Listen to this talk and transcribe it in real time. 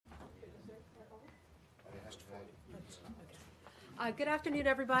Good afternoon,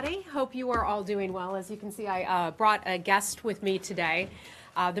 everybody. Hope you are all doing well. As you can see, I brought a guest with me today.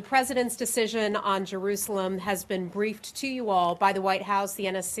 The President's decision on Jerusalem has been briefed to you all by the White House, the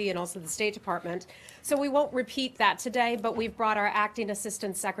NSC, and also the State Department. So we won't repeat that today, but we've brought our Acting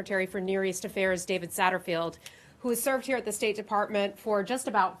Assistant Secretary for Near East Affairs, David Satterfield, who has served here at the State Department for just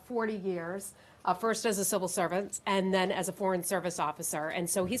about 40 years. First as a civil servant and then as a Foreign Service officer. And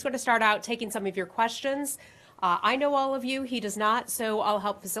so he's going to start out taking some of your questions. I know all of you, he does not, so I'll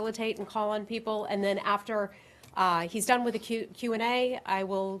help facilitate and call on people. And then after he's done with the Q&A, I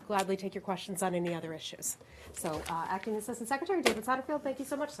will gladly take your questions on any other issues. So Acting Assistant Secretary David Satterfield, thank you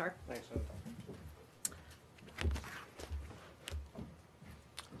so much, sir. Thanks,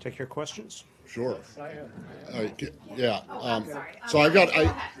 Take your questions. Sure. Yeah. Sorry. So I've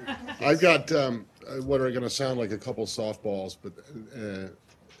got what are going to sound like a couple softballs,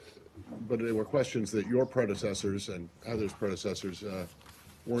 but they were questions that your predecessors and others' predecessors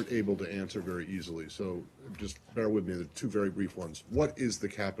weren't able to answer very easily. So just bear with me. The two very brief ones. What is the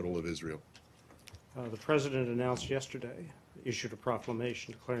capital of Israel? The President announced yesterday, issued a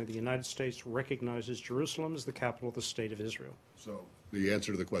proclamation declaring the United States recognizes Jerusalem as the capital of the State of Israel. So the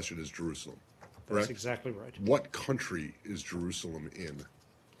answer to the question is Jerusalem. That's Correct? exactly right. What country is Jerusalem in?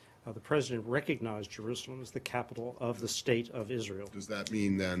 The President recognized Jerusalem as the capital of the State of Israel. Does that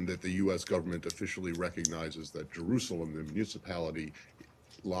mean then that the U.S. government officially recognizes that Jerusalem, the municipality,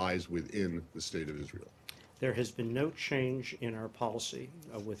 lies within the State of Israel? There has been no change in our policy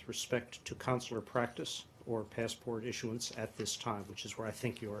with respect to consular practice or passport issuance at this time, which is where I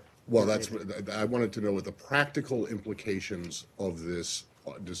think you're... Well, I wanted to know what the practical implications of this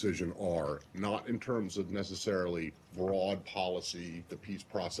decision are, not in terms of necessarily broad policy, the peace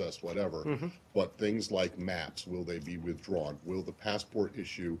process, whatever, but things like maps. Will they be withdrawn? Will the passport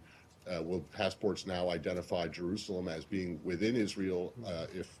issue, will passports now identify Jerusalem as being within Israel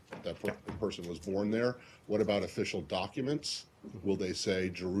if that person was born there? What about official documents? Will they say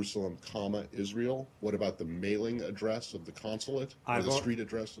Jerusalem, comma, Israel? What about the mailing address of the consulate or the street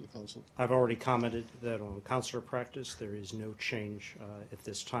address of the consulate? I've already commented that on consular practice there is no change at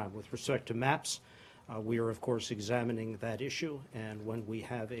this time. With respect to maps, we are of course examining that issue, and when we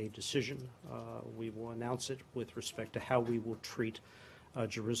have a decision, we will announce it with respect to how we will treat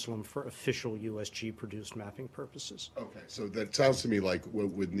Jerusalem for official USG-produced mapping purposes. Okay, so that sounds to me like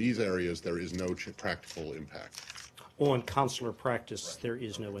with these areas there is no practical impact. On consular practice, there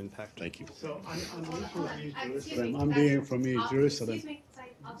is no impact. Thank you. So on the issue of East Jerusalem, I'm being from East Jerusalem. Excuse me,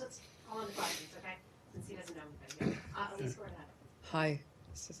 I'll just call on the questions, okay? Since he doesn't know anything. Elise, go ahead. Hi,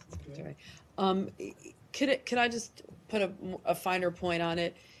 Assistant Secretary. Could I just put a finer point on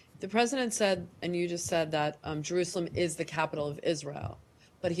it? The President said, and you just said that Jerusalem is the capital of Israel,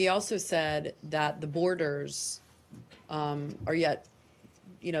 but he also said that the borders are yet,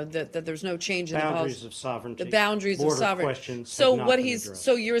 that there's no change in boundaries of sovereignty. The boundaries of sovereignty. So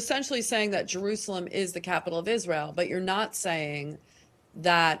so you're essentially saying that Jerusalem is the capital of Israel, but you're not saying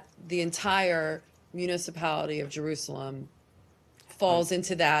that the entire municipality of Jerusalem falls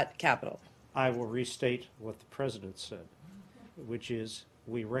into that capital. I will restate what the President said, which is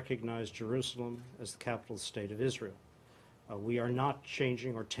we recognize Jerusalem as the capital of the State of Israel. We are not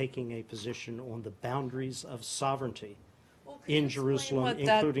changing or taking a position on the boundaries of sovereignty in Jerusalem,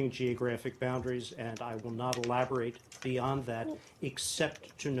 including geographic boundaries, and I will not elaborate beyond that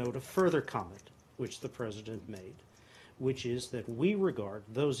except to note a further comment which the President made, which is that we regard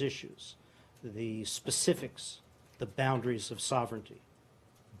those issues, the specifics, the boundaries of sovereignty,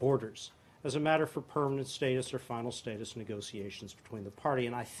 borders, as a matter for permanent status or final status negotiations between the party,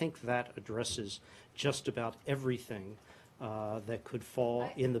 and I think that addresses just about everything that could fall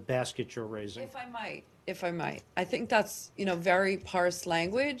in the basket you're raising. If I might, I think that's, very parsed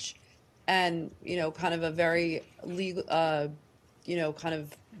language and, kind of a very legal, kind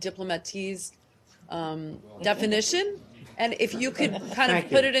of diplomatese definition. And if you could kind of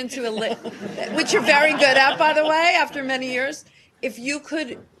put it into which you're very good at, by the way, after many years, if you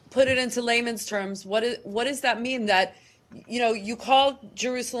could put it into layman's terms, what does that mean? That you call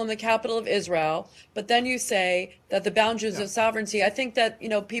Jerusalem the capital of Israel, but then you say that the boundaries of sovereignty. I think that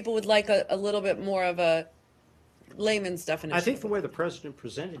people would like a little bit more of a layman's definition. I think the way the President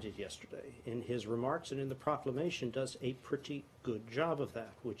presented it yesterday in his remarks and in the proclamation does a pretty good job of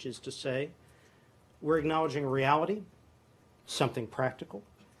that, which is to say we're acknowledging reality, something practical.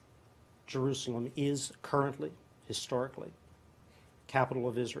 Jerusalem is currently, historically, capital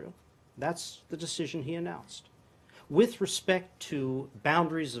of Israel. That's the decision he announced. With respect to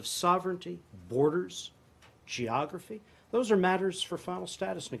boundaries of sovereignty, borders, geography, those are matters for final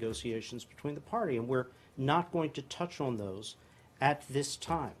status negotiations between the party, and we're not going to touch on those at this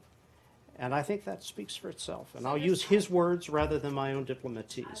time. And I think that speaks for itself. And I'll use his words rather than my own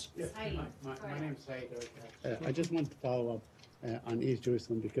diplomatese. My name's Said. I just want to follow up on East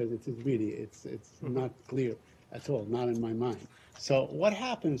Jerusalem because it's really, it's not clear at all, not in my mind. So what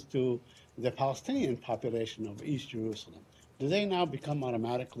happens to the Palestinian population of East Jerusalem? Do they now become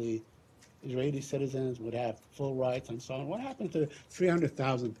automatically Israeli citizens, would have full rights and so on? What happened to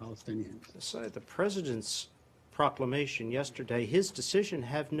 300,000 Palestinians? So the president's proclamation yesterday, his decision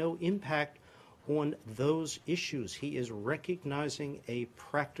have no impact on those issues. He is recognizing a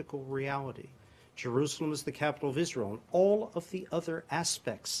practical reality. Jerusalem is the capital of Israel, and all of the other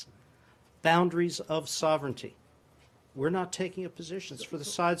aspects, boundaries of sovereignty, we're not taking a position. It's for the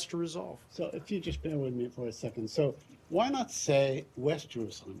sides to resolve. So if you just bear with me for a second. So why not say West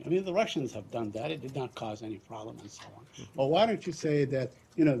Jerusalem? I mean, the Russians have done that. It did not cause any problem and so on. Or why don't you say that,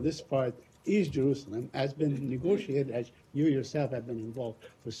 this part, East Jerusalem, has been negotiated, as you yourself have been involved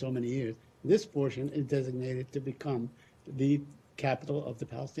for so many years. This portion is designated to become the capital of the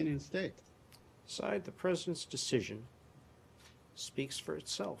Palestinian state. Side, the president's decision speaks for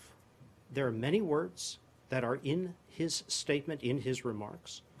itself. There are many words that are in his statement, in his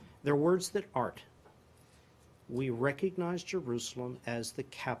remarks. There are words that aren't. We recognize Jerusalem as the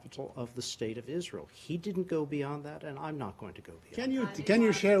capital of the state of Israel. He didn't go beyond that, and I'm not going to go beyond that. Can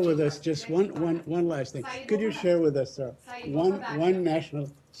you share with us just one last thing? Could you share with us, sir, one national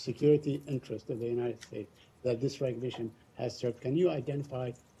security interest of the United States that this recognition has served? Can you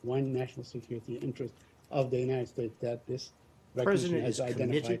identify one national security interest of the United States that this The recognition president has is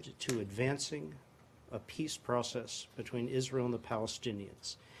identified? committed to advancing a peace process between Israel and the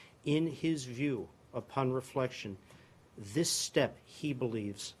Palestinians. In his view, upon reflection, this step, he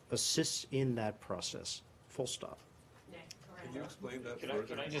believes, assists in that process. Full stop. Can you explain that Can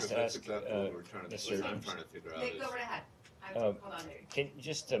further? I just Because that's ask, exactly what we're trying to, Mr. what I'm trying to figure out Nick, is. go right ahead. Um, Hold on.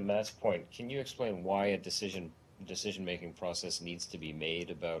 just to Matt's point, can you explain why a decision-making process needs to be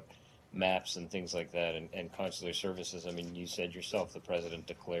made about maps and things like that and consular services? I mean, you said yourself the president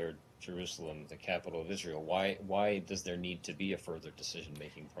declared Jerusalem the capital of Israel. Why does there need to be a further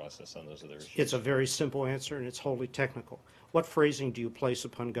decision-making process on those other issues? It's a very simple answer, and it's wholly technical. What phrasing do you place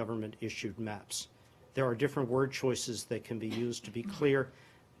upon government-issued maps? There are different word choices that can be used. To be clear,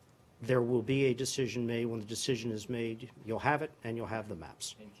 there will be a decision made. When the decision is made, you'll have it, and you'll have the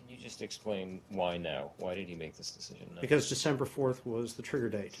maps. And can you just explain why now? Why did he make this decision now? Because December 4th was the trigger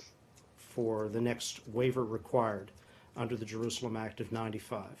date for the next waiver required under the Jerusalem Act of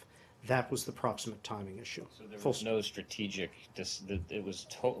 '95. That was the proximate timing issue. So there Full was stop. no strategic, it was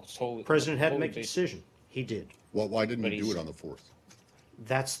totally. The president had to totally make a based- decision. He did. Well, why didn't But he do he's- it on the 4th?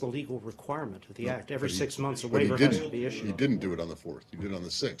 That's the legal requirement of the act. Every But he- 6 months, a but he waiver has to didn't. be issued. He didn't do it on the 4th. He did it on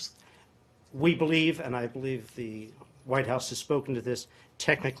the 6th. We believe, and I believe the White House has spoken to this,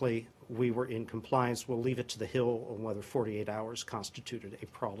 technically, we were in compliance. We'll leave it to the Hill on whether 48 hours constituted a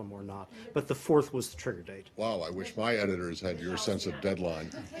problem or not. But the 4th was the trigger date. Wow, I wish my editors had your sense of deadline.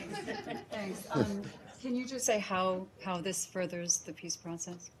 Thanks. Can you just say how this furthers the peace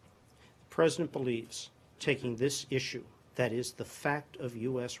process? The president believes taking this issue, that is the fact of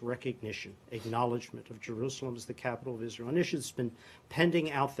U.S. recognition, acknowledgement of Jerusalem as the capital of Israel, an issue that's been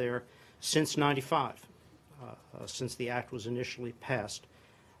pending out there since '95, since the act was initially passed,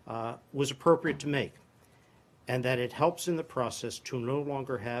 was appropriate to make, and that it helps in the process to no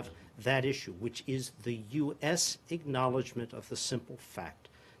longer have that issue, which is the U.S. acknowledgement of the simple fact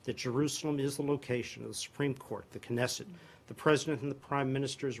that Jerusalem is the location of the Supreme Court, the Knesset, the President and the Prime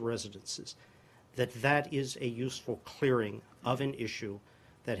Minister's residences, that is a useful clearing of an issue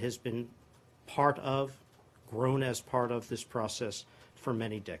that has been part of, grown as part of this process for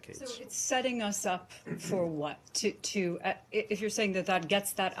many decades. So it's setting us up for what? If you're saying that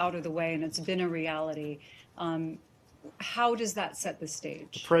gets that out of the way and it's been a reality, how does that set the The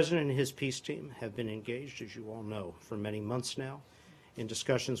stage? President and his peace team have been engaged, as you all know, for many months now in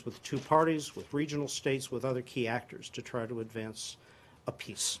discussions with two parties, with regional states, with other key actors to try to advance a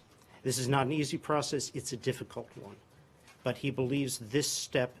peace. This is not an easy process. It's a difficult one. But he believes this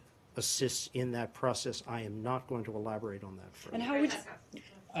step assists in that process. I am not going to elaborate on that further. And how would,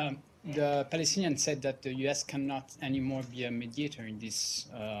 The Palestinians said that the U.S. cannot anymore be a mediator in this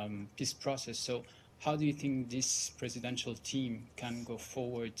peace process. So how do you think this presidential team can go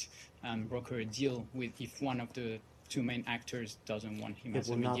forward and broker a deal with if one of the two main actors doesn't want him It as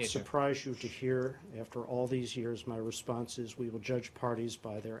a will not mediator? surprise you to hear, after all these years, my response is we will judge parties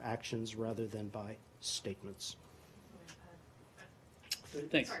by their actions rather than by statements.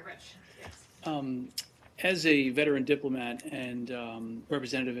 Thanks. Sorry, Rich. Yes. As a veteran diplomat and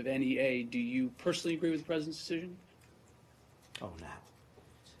representative of NEA, do you personally agree with the president's decision? Oh,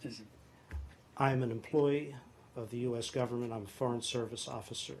 now. I'm an employee of the U.S. government. I'm a Foreign Service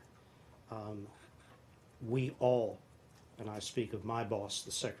officer. We all, and I speak of my boss,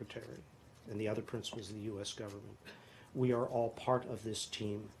 the Secretary, and the other principals of the U.S. government, we are all part of this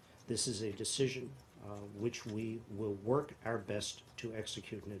team. This is a decision which we will work our best to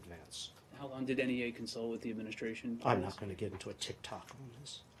execute in advance. How long did NEA consult with the administration? I'm not going to get into a tick-tock on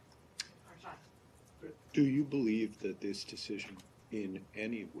this. Do you believe that this decision in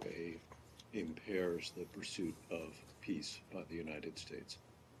any way impairs the pursuit of peace by the United States?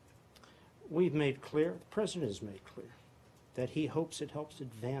 We've made clear, the President has made clear, that he hopes it helps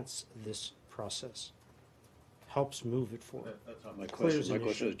advance this process, helps move it forward. That's not my Clears question. My an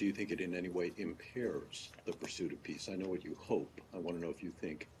question issue. is, do you think it in any way impairs the pursuit of peace? I know what you hope. I want to know if you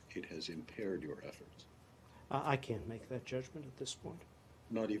think it has impaired your efforts. I can't make that judgment at this point.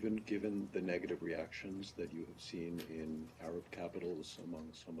 Not even given the negative reactions that you have seen in Arab capitals among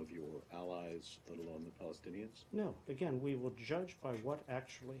some of your allies, let alone the Palestinians? No, again, we will judge by what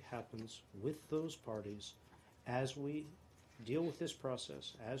actually happens with those parties as we deal with this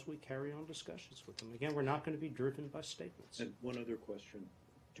process, as we carry on discussions with them. Again, we're not going to be driven by statements. And one other question.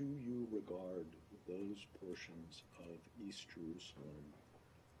 Do you regard those portions of East Jerusalem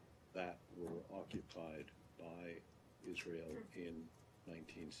that were occupied by Israel in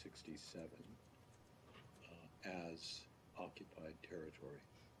 1967 as occupied territory?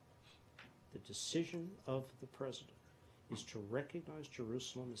 The decision of the President is to recognize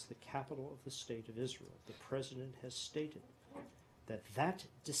Jerusalem as the capital of the State of Israel. The President has stated that that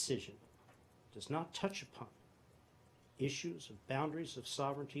decision does not touch upon issues of boundaries of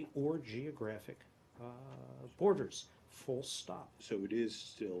sovereignty or geographic borders. Full stop. So it is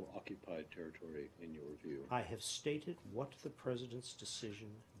still occupied territory in your view? I have stated what the President's decision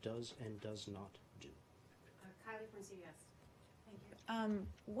does and does not do. Kylie from CBS. Thank you.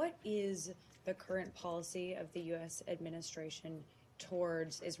 What is the current policy of the U.S. administration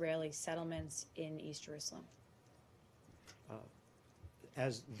towards Israeli settlements in East Jerusalem?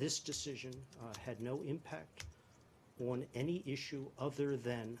 As this decision had no impact on any issue other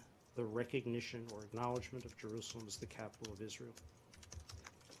than the recognition or acknowledgement of Jerusalem as the capital of Israel.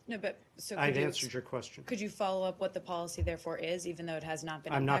 No, but so I've answered your question. Could you follow up what the policy therefore is, even though it has not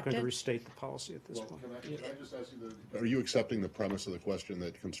been I'm not impacted? going to restate the policy at this Well, point. can I just ask you, are you accepting the premise of the question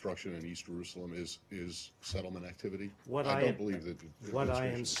that construction in East Jerusalem is settlement activity? What I I don't am- believe that the What I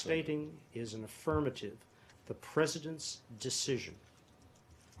am administration is saying stating is an affirmative. The President's decision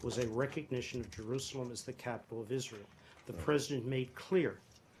was a recognition of Jerusalem as the capital of Israel. The President made clear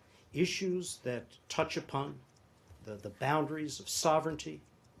issues that touch upon the boundaries of sovereignty,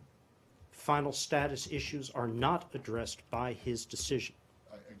 final status issues are not addressed by his decision.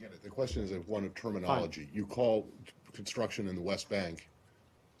 I get it. The question is one of terminology. You call construction in the West Bank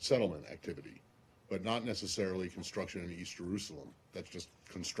settlement activity, but not necessarily construction in East Jerusalem. That's just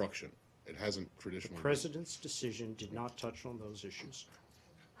construction. It hasn't The traditionally. President's decision did not touch on those issues.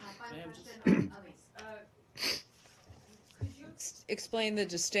 Final question, Elise. Could you explain the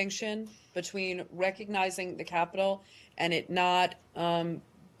distinction between recognizing the capital and it not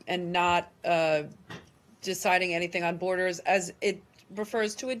deciding anything on borders as it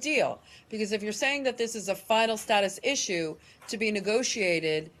refers to a deal? Because if you're saying that this is a final status issue to be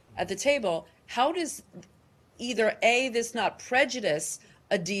negotiated at the table, how does either A, this not prejudice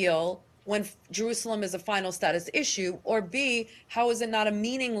a deal when Jerusalem is a final status issue, or B, how is it not a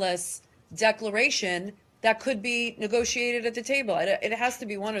meaningless declaration that could be negotiated at the table? It has to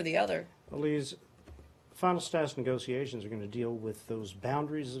be one or the other. Elise, final status negotiations are going to deal with those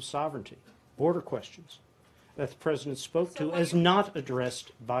boundaries of sovereignty, border questions that the President spoke to as not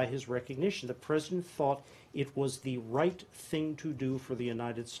addressed by his recognition. The President thought it was the right thing to do for the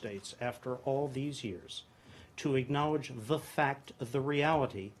United States after all these years to acknowledge the fact, the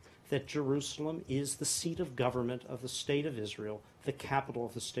reality, that Jerusalem is the seat of government of the State of Israel, the capital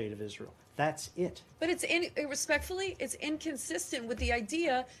of the State of Israel. That's it. But respectfully, it's inconsistent with the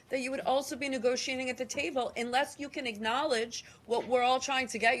idea that you would also be negotiating at the table unless you can acknowledge what we're all trying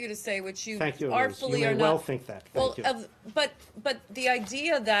to get you to say, which you Thank you, Elise. artfully You may are well not. think that. Well, Thank you. but the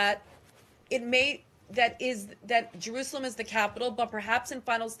idea that that Jerusalem is the capital, but perhaps in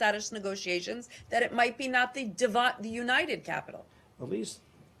final status negotiations that it might be not the united capital. Elise,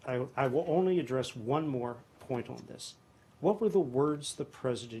 I will only address one more point on this. What were the words the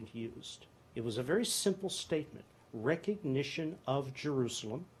President used? It was a very simple statement: recognition of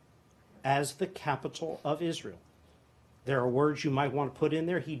Jerusalem as the capital of Israel. There are words you might want to put in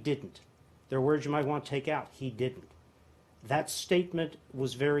there. He didn't. There are words you might want to take out. He didn't. That statement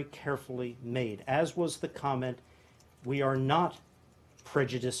was very carefully made, as was the comment, We are not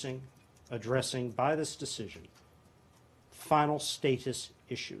prejudicing, addressing by this decision final status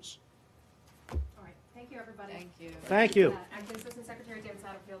issues. All right, thank you, everybody. Thank you. Thank you. Acting Assistant Secretary David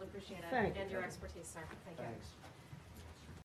Satterfield, appreciate it. Thank you. And your expertise, sir. Thank you. Thanks.